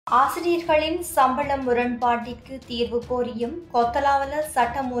ஆசிரியர்களின் சம்பள முரண்பாட்டிற்கு தீர்வு கோரியும் கொத்தலாவல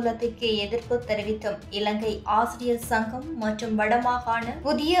சட்டமூலத்திற்கு எதிர்ப்பு தெரிவித்தும் இலங்கை ஆசிரியர் சங்கம் மற்றும் வடமாகாண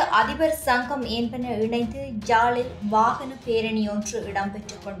புதிய அதிபர் சங்கம் என்பன இணைந்து ஜாலில் வாகன பேரணி ஒன்று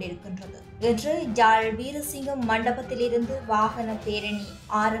இடம்பெற்றுக் கொண்டிருக்கின்றது. இன்று ஜாழ் வீரசிங்கம் மண்டபத்திலிருந்து வாகன பேரணி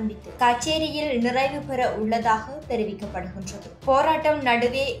ஆரம்பித்து கச்சேரியில் நிறைவு பெற உள்ளதாக தெரிவிக்கப்படுகின்றது. போராட்டம்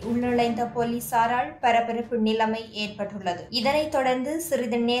நடுவே உள்நுழைந்த போலீசாரால் பரபரப்பு நிலைமை ஏற்பட்டுள்ளது. இதனைத் தொடர்ந்து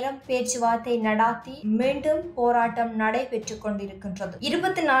சிறிது நேரம் பேச்சுவார்த்தை நடாத்தி மீண்டும் போராட்டம் நடைபெற்றுக் கொண்டிருக்கின்றது.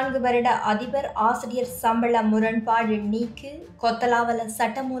 24 வருட அதிபர் ஆசிரியர் சம்பள முரண்பாடு நீக்கு, கொத்தலாவல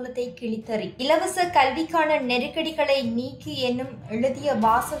சட்டமூலத்தை கிழித்தறி, இலவச கல்விக்கான நெருக்கடிகளை நீக்கி என்னும் எழுதிய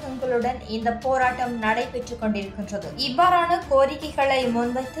வாசகங்களுடன் இந்த போராட்டம் நடைபெற்றுக் கொண்டிருக்கின்றது. இவ்வாறான கோரிக்கைகளை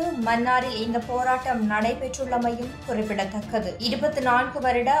முன்வைத்து மன்னாரில் இந்த போராட்டம் நடைபெற்றுள்ளமையும் குறிப்பிடத்தக்கது. 24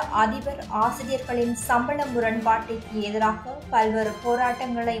 வருட அதிபர் ஆசிரியர்களின் சம்பள முரண்பாட்டிற்கு எதிராக பல்வேறு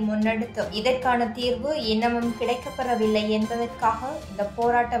போராட்டங்களை முன்னெடுத்தும் இதற்கான தீர்வு இன்னமும் கிடைக்கப்பெறவில்லை என்பதற்காக இந்த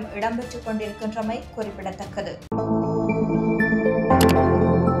போராட்டம் இடம்பெற்றுக் கொண்டிருக்கின்றமை குறிப்பிடத்தக்கது.